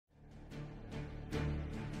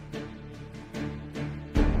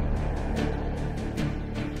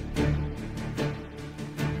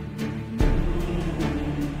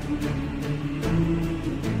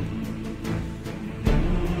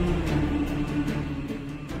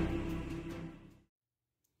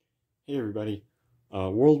Hey everybody,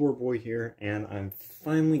 World War Boy here, and I've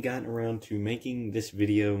finally gotten around to making this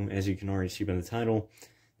video. As you can already see by the title,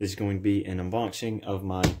 this is going to be an unboxing of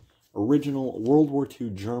my original World War II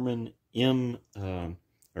German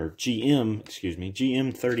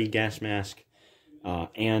GM30 gas mask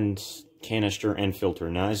and canister and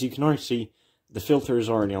filter. Now, as you can already see, the filter is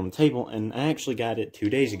already on the table, and I actually got it 2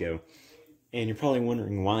 days ago. And you're probably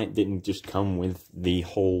wondering why it didn't just come with the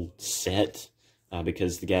whole set.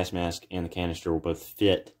 Because the gas mask and the canister will both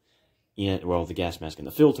fit in, well, the gas mask and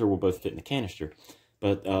the filter will both fit in the canister.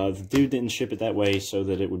 But the dude didn't ship it that way so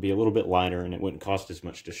that it would be a little bit lighter and it wouldn't cost as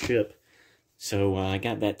much to ship. So I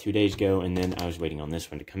got that 2 days ago, and then I was waiting on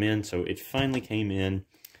this one to come in. So it finally came in.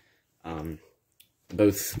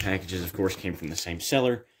 Both packages, of course, came from the same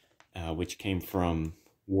seller, which came from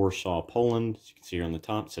Warsaw, Poland. As you can see here on the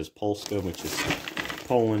top, it says Polska, which is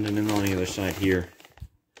Poland. And then on the other side here,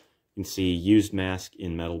 you can see used mask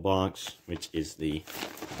in metal box, which is the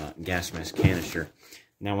gas mask canister.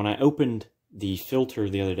 Now, when I opened the filter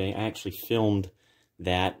the other day, I actually filmed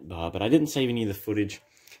that, but I didn't save any of the footage,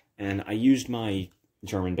 and I used my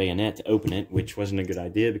German bayonet to open it, which wasn't a good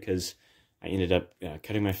idea because I ended up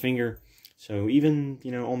cutting my finger. So even,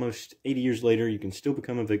 almost 80 years later, you can still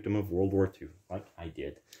become a victim of World War II, like I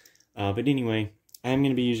did. But anyway, I am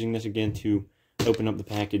going to be using this again to open up the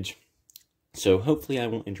package. So hopefully I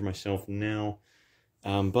won't injure myself now,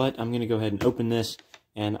 but I'm going to go ahead and open this,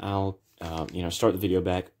 and I'll, start the video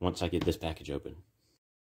back once I get this package open.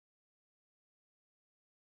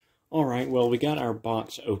 Alright, well, we got our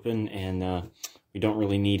box open, and we don't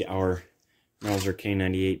really need our Mauser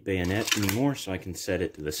K98 bayonet anymore, so I can set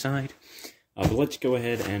it to the side. But let's go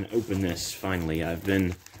ahead and open this finally. I've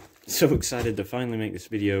been so excited to finally make this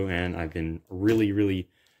video, and I've been really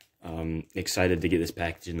excited to get this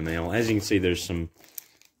package in the mail. As you can see, there's some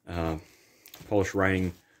Polish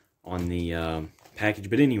writing on the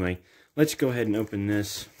package. But anyway, let's go ahead and open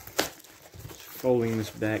this. Just folding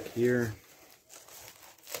this back here.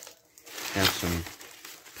 Have some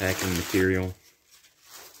packing material.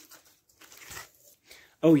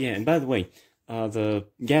 Oh yeah, and by the way, the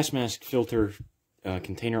gas mask filter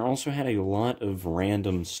container also had a lot of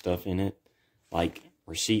random stuff in it, like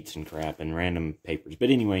receipts and crap and random papers. But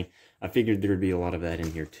anyway, I figured there would be a lot of that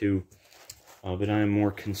in here too. But I am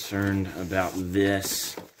more concerned about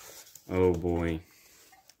this. Oh boy.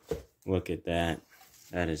 Look at that.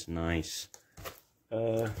 That is nice.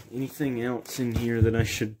 Anything else in here that I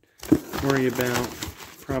should worry about?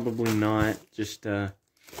 Probably not. Just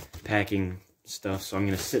packing stuff, so I'm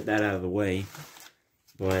going to sit that out of the way.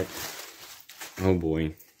 But, oh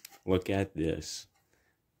boy. Look at this.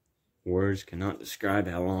 Words cannot describe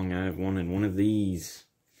how long I've wanted one of these.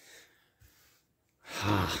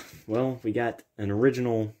 Well, we got an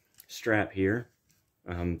original strap here.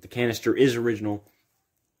 The canister is original.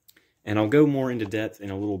 And I'll go more into depth in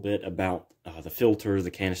a little bit about the filter, the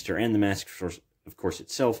canister, and the mask, of course,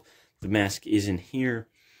 itself. The mask is in here.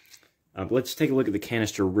 But let's take a look at the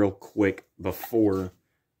canister real quick before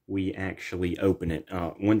we actually open it.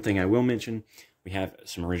 One thing I will mention, we have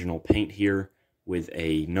some original paint here with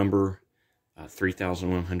a number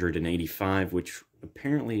 3185, which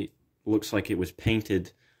apparently looks like it was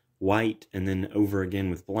painted white and then over again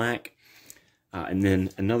with black. And then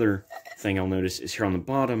another thing I'll notice is here on the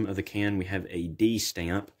bottom of the can we have a D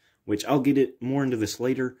stamp, which I'll get it more into this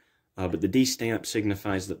later, but the D stamp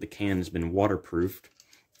signifies that the can has been waterproofed.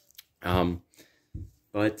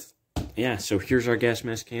 But yeah, so here's our gas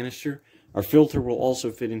mask canister. Our filter will also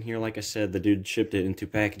fit in here. Like I said, the dude shipped it in 2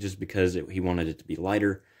 packages because he wanted it to be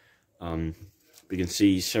lighter. You can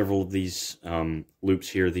see several of these loops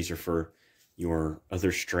here. These are for your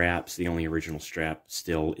other straps. The only original strap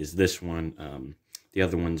still is this one. The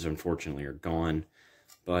other ones, unfortunately, are gone.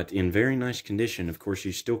 But in very nice condition. Of course,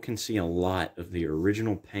 you still can see a lot of the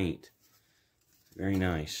original paint. Very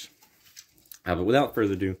nice. But without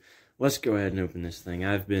further ado, let's go ahead and open this thing.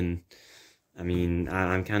 I'm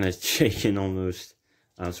kind of shaking almost.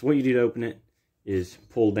 So what you do to open it is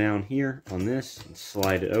pull down here on this and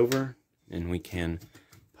slide it over, and we can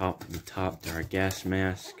pop the top to our gas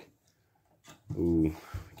mask. Ooh, we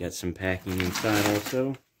got some packing inside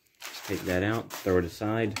also. Take that out, throw it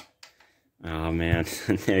aside. Oh man,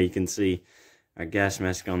 there you can see our gas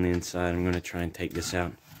mask on the inside. I'm going to try and take this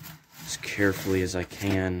out as carefully as I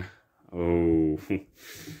can. Oh,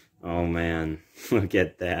 oh man, look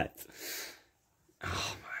at that.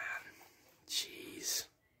 Oh man, jeez,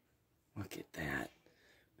 look at that.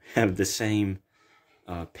 Have the same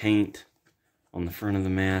paint on the front of the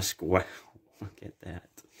mask. Wow, look at that.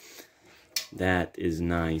 That is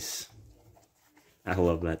nice. I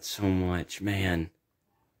love that so much, man.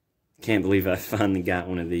 Can't believe I finally got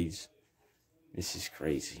one of these. This is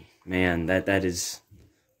crazy. Man, that is...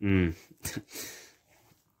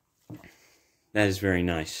 that is very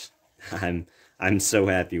nice. I'm so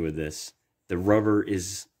happy with this. The rubber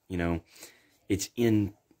is, you know, it's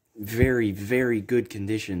in very, very good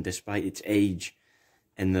condition despite its age.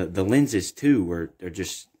 And the lenses, too, they're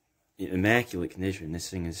just in immaculate condition. This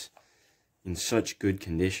thing is in such good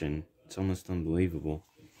condition. It's almost unbelievable.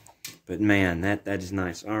 But man, that is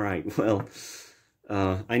nice. Alright, well,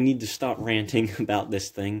 I need to stop ranting about this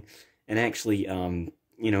thing and actually,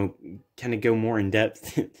 you know, kind of go more in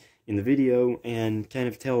depth in the video and kind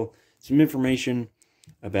of tell some information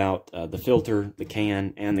about the filter, the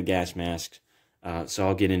can, and the gas masks. So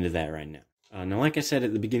I'll get into that right now. Now, like I said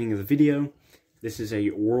at the beginning of the video, this is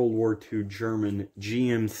a World War II German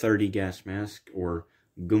GM30 gas mask, or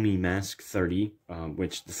Gummi Mask 30,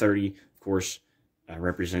 which the 30, of course,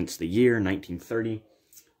 represents the year, 1930.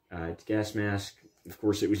 It's a gas mask. Of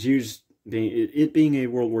course, it was used, it being a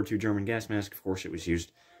World War II German gas mask, of course, it was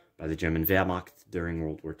used by the German Wehrmacht during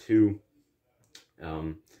World War II.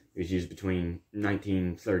 It was used between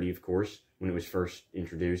 1930, of course, when it was first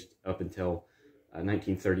introduced, up until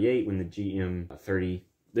 1938, when the GM30,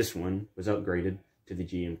 this one, was upgraded to the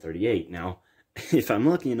GM38. Now, if I'm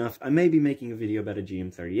lucky enough, I may be making a video about a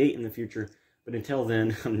GM38 in the future, but until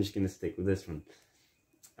then, I'm just going to stick with this one.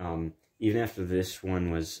 Even after this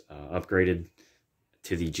one was upgraded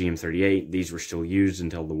to the GM38, these were still used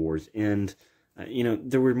until the war's end. You know,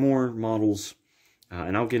 there were more models,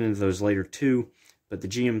 and I'll get into those later too, but the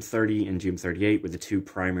GM30 and GM38 were the two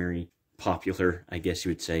primary popular, I guess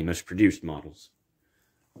you would say, most produced models.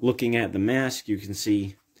 Looking at the mask, you can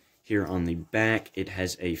see here on the back, it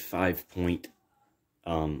has a 5-point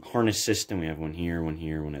harness system. We have one here,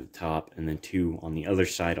 one at the top, and then two on the other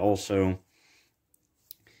side also.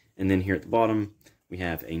 And then here at the bottom, we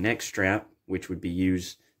have a neck strap, which would be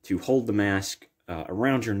used to hold the mask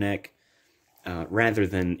around your neck rather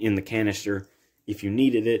than in the canister. If you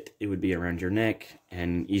needed it, it would be around your neck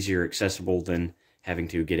and easier accessible than having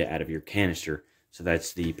to get it out of your canister. So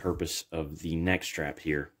that's the purpose of the neck strap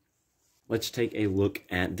here. Let's take a look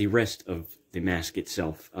at the rest of the mask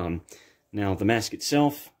itself. Now, the mask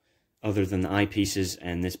itself, other than the eyepieces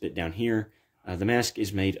and this bit down here, the mask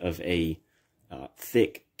is made of a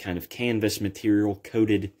thick kind of canvas material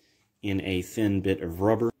coated in a thin bit of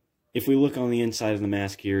rubber. If we look on the inside of the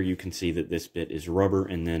mask here, you can see that this bit is rubber,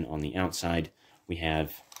 and then on the outside we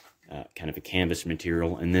have kind of a canvas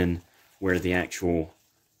material, and then where the actual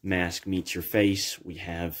mask meets your face, we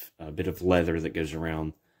have a bit of leather that goes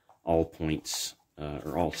around all points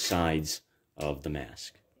or all sides of the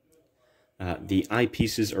mask. The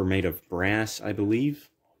eyepieces are made of brass, I believe.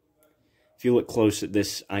 If you look close at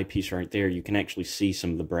this eyepiece right there, you can actually see some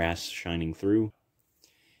of the brass shining through.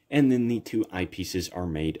 And then the two eyepieces are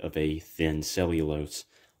made of a thin cellulose.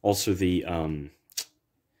 Also the,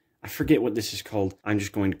 I forget what this is called. I'm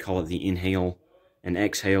just going to call it the inhale and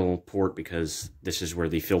exhale port because this is where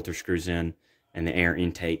the filter screws in and the air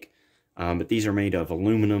intake. But these are made of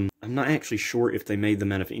aluminum. I'm not actually sure if they made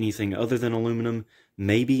them out of anything other than aluminum.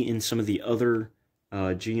 Maybe in some of the other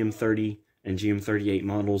GM30 and GM38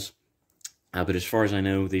 models. But as far as I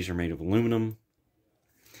know, these are made of aluminum.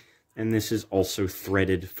 And this is also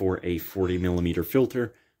threaded for a 40mm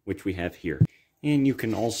filter, which we have here. And you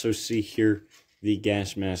can also see here the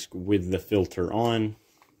gas mask with the filter on,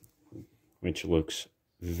 which looks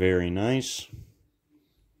very nice.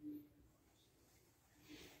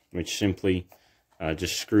 Which simply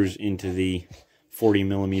just screws into the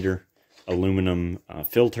 40mm aluminum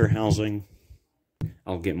filter housing.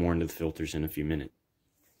 I'll get more into the filters in a few minutes.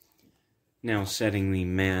 Now, setting the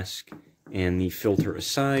mask and the filter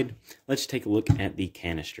aside, let's take a look at the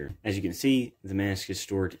canister. As you can see, the mask is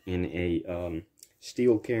stored in a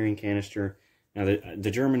steel carrying canister. Now, the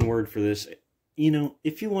German word for this, you know,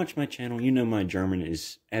 if you watch my channel, you know my German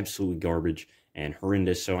is absolutely garbage and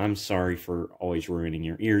horrendous, so I'm sorry for always ruining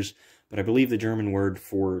your ears, but I believe the German word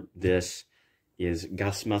for this is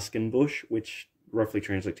Gasmaskenbusch, which roughly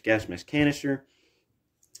translates to gas mask canister.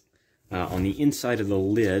 On the inside of the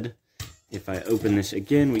lid, if I open this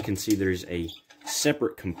again, we can see there's a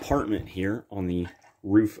separate compartment here on the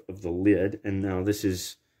roof of the lid, and now this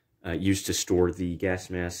is used to store the gas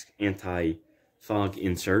mask anti-fog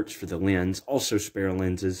inserts for the lens, also spare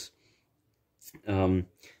lenses. Now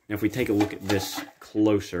if we take a look at this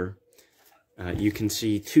closer, you can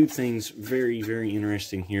see two things very, very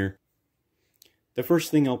interesting here. The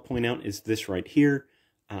first thing I'll point out is this right here.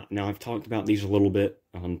 Now, I've talked about these a little bit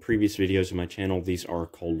on previous videos on my channel. These are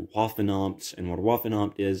called Waffenamps, and what a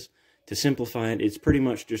Waffenamp is, to simplify it, it's pretty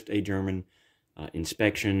much just a German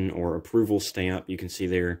inspection or approval stamp. You can see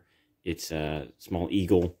there it's a small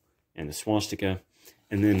eagle and the swastika.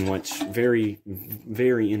 And then what's very,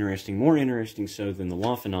 very interesting, more interesting so than the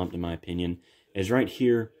Waffenamt in my opinion, is right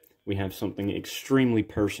here we have something extremely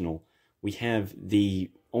personal. We have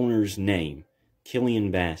the owner's name,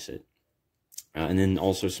 Kilian Basset, and then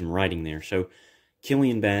also some writing there. So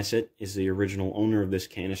Kilian Basset is the original owner of this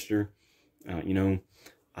canister. You know,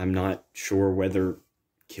 I'm not sure whether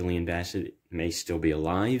Kilian Basset may still be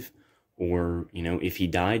alive, or, you know, if he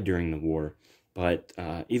died during the war. But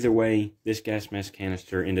either way, this gas mask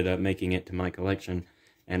canister ended up making it to my collection,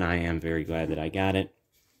 and I am very glad that I got it.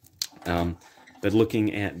 But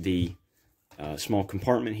looking at the small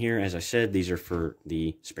compartment here, as I said, these are for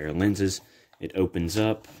the spare lenses. It opens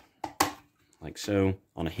up like so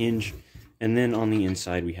on a hinge, and then on the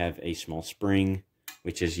inside we have a small spring,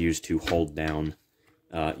 which is used to hold down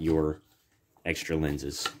your extra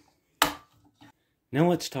lenses. Now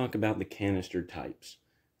let's talk about the canister types.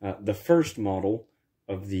 The first model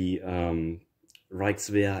of the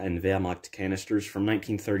Reichswehr and Wehrmacht canisters from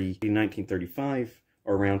 1930 to 1935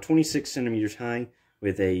 are around 26 centimeters high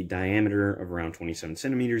with a diameter of around 27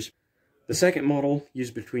 centimeters. The second model,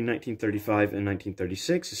 used between 1935 and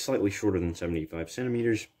 1936, is slightly shorter than 75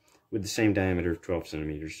 centimeters with the same diameter of 12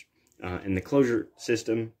 centimeters. And the closure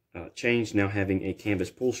system changed, now having a canvas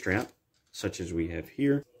pull strap, such as we have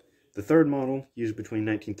here. The third model, used between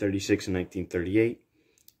 1936 and 1938,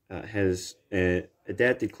 has an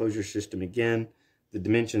adapted closure system again. The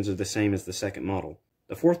dimensions are the same as the second model.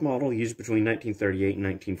 The fourth model, used between 1938 and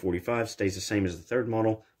 1945, stays the same as the third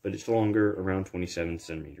model, but it's longer, around 27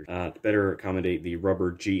 centimeters, to better accommodate the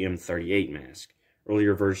rubber GM38 mask.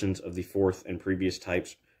 Earlier versions of the fourth and previous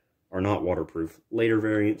types are not waterproof. Later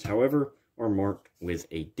variants, however, are marked with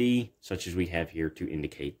a D, such as we have here, to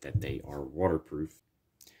indicate that they are waterproof.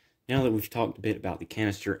 Now that we've talked a bit about the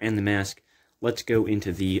canister and the mask, let's go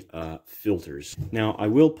into the filters. Now, I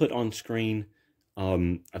will put on screen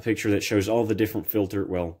a picture that shows all the different filter,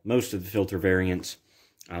 well, most of the filter variants,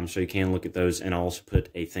 so you can look at those, and I'll also put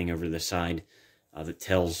a thing over the side that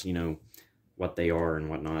tells, you know, what they are and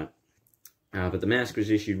whatnot. But the mask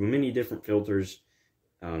was issued with many different filters,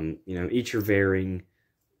 you know, each are varying.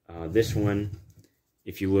 This one,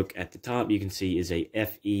 if you look at the top, you can see is a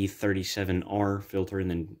FE37R filter,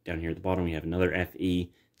 and then down here at the bottom we have another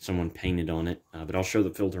FE, someone painted on it, but I'll show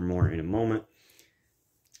the filter more in a moment.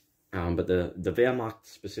 But the Wehrmacht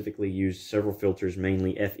specifically used several filters,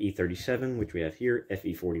 mainly FE37, which we have here,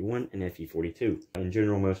 FE41, and FE42. In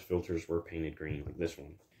general, most filters were painted green, like this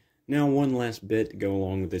one. Now, one last bit to go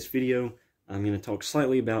along with this video. I'm going to talk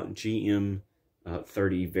slightly about GM30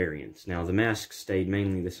 variants. Now, the mask stayed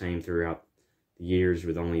mainly the same throughout the years,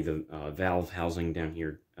 with only the valve housing down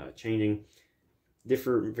here changing.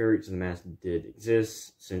 Different variants of the mask did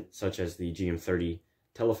exist, such as the GM30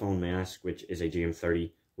 telephone mask, which is a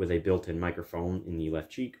GM30 with a built-in microphone in the left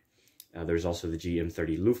cheek. There's also the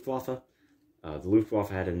GM30 Luftwaffe. The Luftwaffe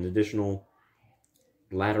had an additional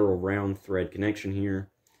lateral round thread connection here,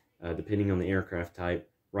 depending on the aircraft type,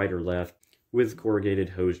 right or left, with corrugated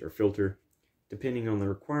hose or filter. Depending on the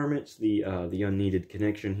requirements, the unneeded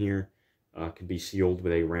connection here could be sealed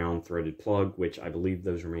with a round threaded plug, which I believe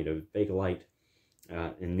those were made of Bakelite.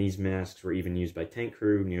 And these masks were even used by tank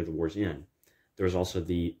crew near the war's end. There was also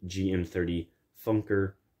the GM30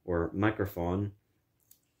 Funker, or microphone.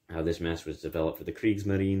 This mask was developed for the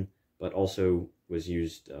Kriegsmarine, but also was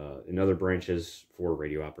used in other branches for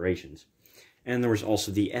radio operations. And there was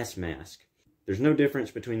also the S mask. There's no difference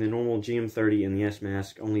between the normal GM30 and the S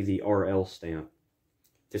mask, only the RL stamp.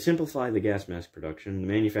 To simplify the gas mask production, the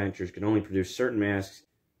manufacturers could only produce certain masks.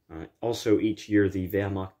 Also, each year the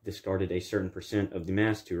Wehrmacht discarded a certain % of the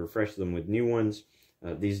masks to refresh them with new ones.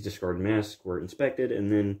 These discarded masks were inspected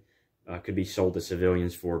and then could be sold to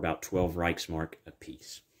civilians for about 12 Reichsmark a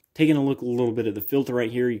piece. Taking a look a little bit at the filter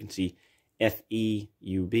right here, you can see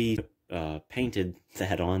FEUB painted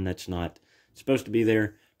that on. That's not supposed to be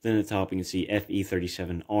there. Then at the top you can see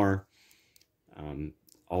FE37R,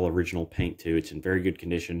 all original paint too. It's in very good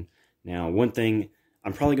condition. Now, one thing,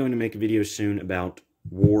 I'm probably going to make a video soon about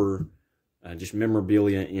war, just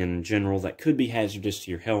memorabilia in general that could be hazardous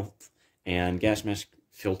to your health, and gas mask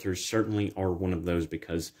filters certainly are one of those,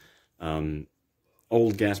 because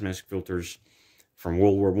old gas mask filters from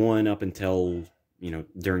World War I up until, you know,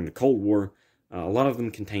 during the Cold War, a lot of them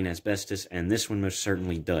contain asbestos, and this one most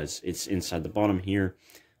certainly does. It's inside the bottom here.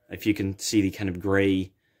 If you can see the kind of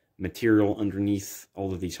gray material underneath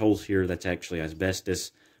all of these holes here, that's actually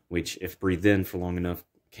asbestos, which, if breathed in for long enough,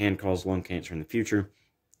 can cause lung cancer in the future.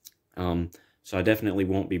 So I definitely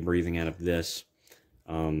won't be breathing out of this.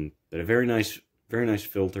 But a very nice Very nice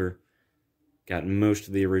filter. Got most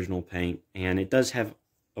of the original paint, and it does have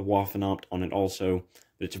a Waffenamt on it also,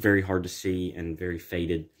 but it's very hard to see and very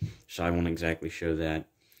faded, so I won't exactly show that.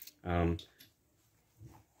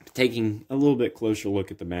 Taking a little bit closer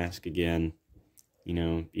look at the mask again, you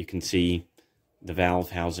know, you can see the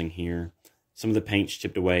valve housing here. Some of the paint's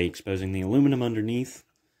chipped away, exposing the aluminum underneath,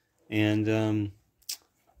 and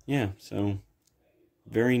yeah, so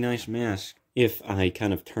very nice mask. If I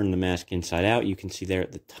kind of turn the mask inside out, you can see there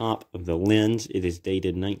at the top of the lens, it is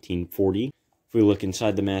dated 1940. If we look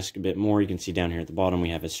inside the mask a bit more, you can see down here at the bottom we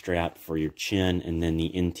have a strap for your chin, and then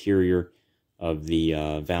the interior of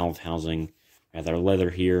the valve housing. We have our leather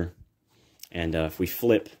here, and if we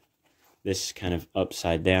flip this kind of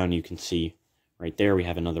upside down, you can see right there we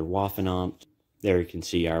have another Waffenamt. There you can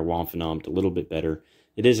see our Waffenamt a little bit better.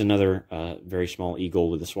 It is another very small eagle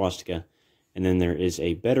with a swastika. And then there is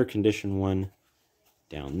a better condition one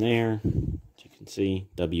down there, as you can see,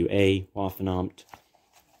 WA Waffenamt.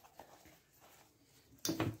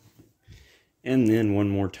 And then one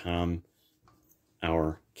more time,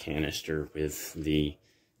 our canister with the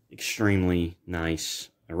extremely nice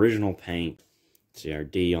original paint. See our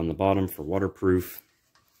D on the bottom for waterproof.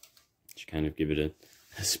 Just kind of give it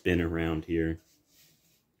a spin around here.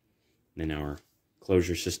 And then our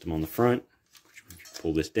closure system on the front.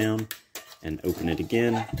 Pull this down and open it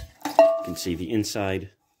again. You can see the inside,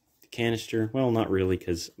 the canister. Well, not really,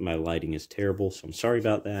 because my lighting is terrible, so I'm sorry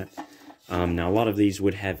about that. Now, a lot of these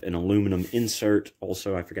would have an aluminum insert.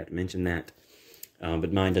 Also, I forgot to mention that,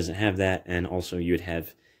 but mine doesn't have that. And also, you would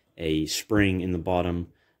have a spring in the bottom,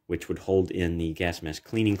 which would hold in the gas mask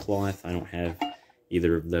cleaning cloth. I don't have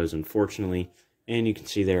either of those, unfortunately. And you can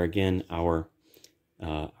see there again our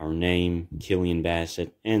name, Kilian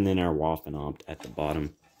Basset, and then our Waffenamt at the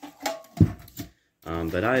bottom.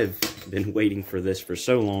 But I have been waiting for this for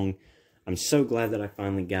so long. I'm so glad that I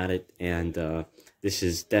finally got it, and this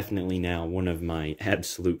is definitely now one of my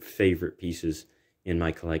absolute favorite pieces in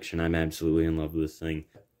my collection. I'm absolutely in love with this thing.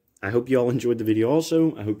 I hope you all enjoyed the video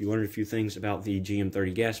also. I hope you learned a few things about the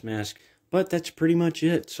GM30 gas mask, but that's pretty much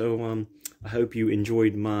it. So I hope you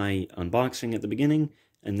enjoyed my unboxing at the beginning,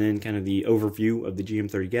 and then kind of the overview of the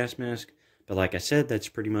GM30 gas mask. But like I said, that's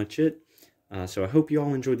pretty much it. So I hope you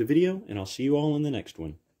all enjoyed the video, and I'll see you all in the next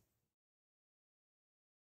one.